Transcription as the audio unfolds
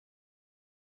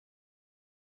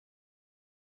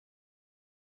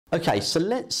Okay, so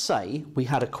let's say we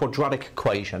had a quadratic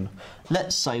equation.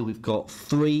 Let's say we've got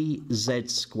 3z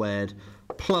squared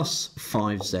plus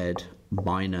 5z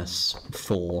minus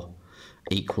 4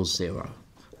 equals 0.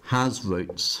 Has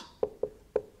roots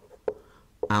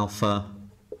alpha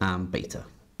and beta.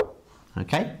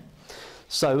 Okay?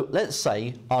 So let's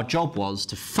say our job was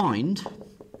to find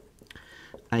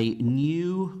a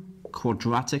new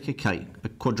quadratic equation,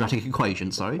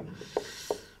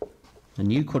 a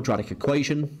new quadratic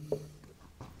equation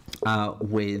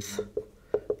with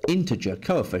integer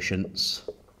coefficients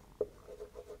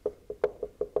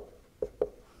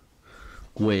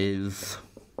with,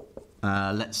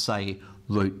 let's say,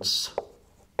 roots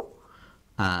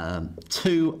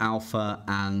 2 alpha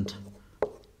and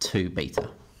 2 beta.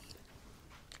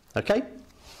 Okay?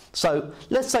 So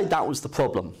let's say that was the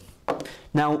problem.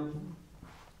 Now,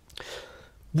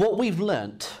 what we've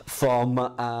learnt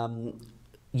from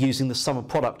using the sum and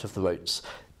product of the roots,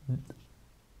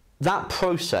 that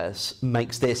process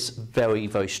makes this very,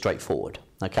 very straightforward,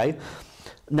 okay?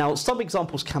 Now, some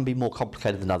examples can be more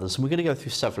complicated than others, and we're going to go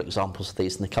through several examples of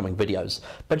these in the coming videos,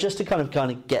 but just to kind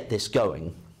of get this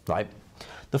going, right?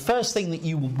 The first thing that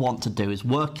you want to do is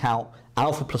work out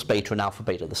alpha plus beta and alpha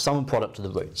beta, the sum and product of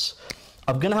the roots.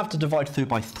 I'm going to have to divide through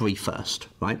by 3 first,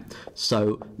 right?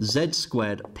 So z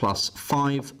squared plus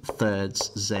 5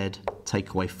 thirds z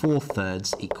take away 4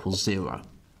 thirds equals 0.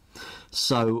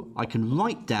 So I can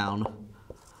write down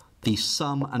the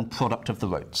sum and product of the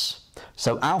roots.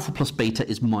 So alpha plus beta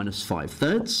is minus 5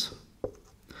 thirds,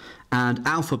 and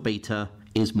alpha beta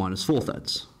is minus 4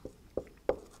 thirds.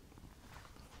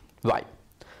 Right.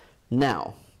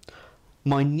 Now,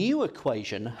 my new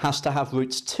equation has to have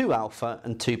roots 2 alpha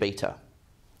and 2 beta.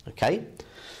 Okay?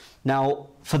 Now,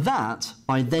 for that,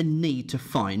 I then need to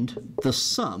find the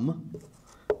sum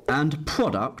and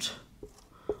product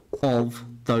of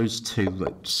those 2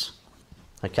 roots.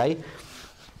 Okay?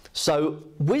 So,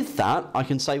 with that, I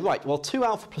can say, right, well, 2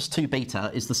 alpha plus 2 beta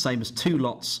is the same as 2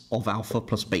 lots of alpha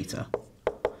plus beta.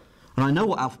 And I know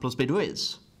what alpha plus beta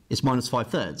is. It's minus 5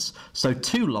 thirds. So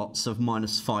 2 lots of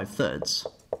minus 5 thirds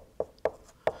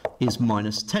is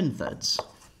minus 10 thirds.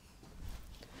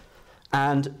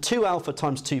 And 2 alpha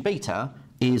times 2 beta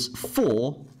is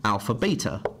 4 alpha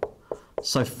beta.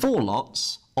 So 4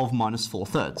 lots of minus 4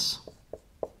 thirds.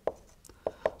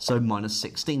 So minus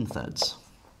 16 thirds.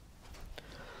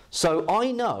 So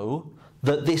I know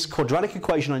that this quadratic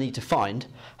equation I need to find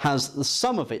has the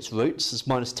sum of its roots as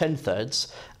minus 10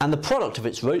 thirds and the product of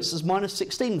its roots as minus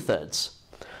 16 thirds.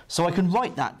 So I can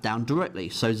write that down directly.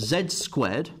 So z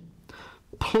squared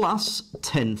plus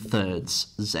 10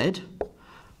 thirds z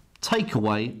take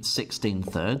away 16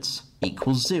 thirds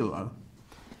equals 0.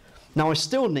 Now I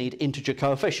still need integer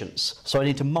coefficients, so I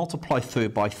need to multiply through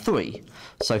by 3.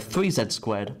 So 3z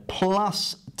squared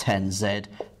plus 10z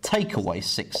take away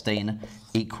 16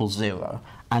 equals 0.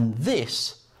 And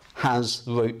this has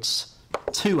roots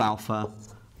 2 alpha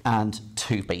and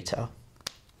 2 beta.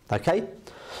 Okay?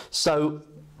 So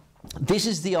this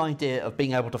is the idea of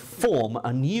being able to form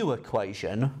a new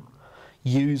equation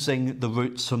using the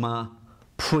roots from a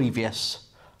previous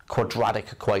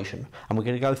quadratic equation. And we're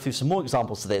going to go through some more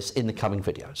examples of this in the coming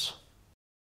videos.